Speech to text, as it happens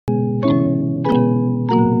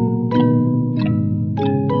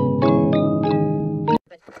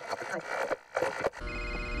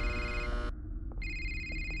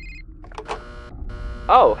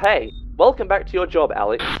welcome back to your job,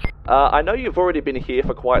 Alex. I know you've already been here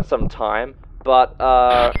for quite some time, but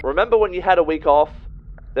remember when you had a week off?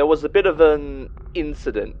 There was a bit of an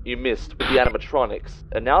incident you missed with the animatronics,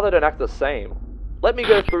 and now they don't act the same. Let me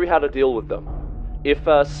go through how to deal with them. If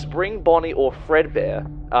Spring Bonnie or Fredbear,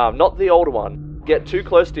 not the old one, get too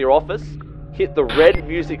close to your office, hit the red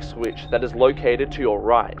music switch that is located to your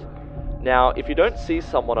right. Now, if you don't see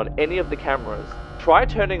someone on any of the cameras, try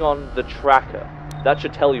turning on the tracker. That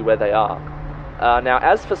should tell you where they are. Now,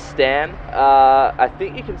 as for Stan, I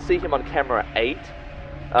think you can see him on camera 8.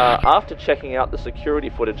 After checking out the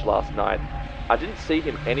security footage last night, I didn't see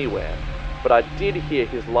him anywhere, but I did hear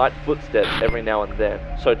his light footsteps every now and then,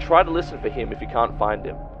 so try to listen for him if you can't find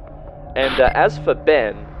him. And as for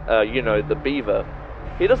Ben, you know, the beaver,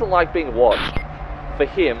 he doesn't like being watched. For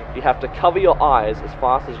him, you have to cover your eyes as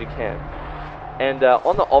fast as you can. And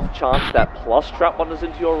on the off chance that plus trap wanders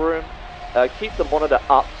into your room, keep the monitor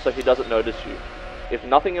up so he doesn't notice you. If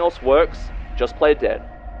nothing else works, just play dead.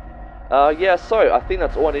 Yeah, so I think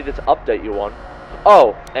that's all I needed to update you on.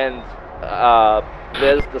 Oh, and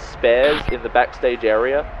there's the spares in the backstage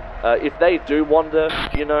area. If they do wander,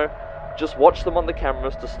 you know, just watch them on the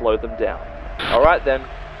cameras to slow them down. Alright then,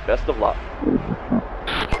 best of luck.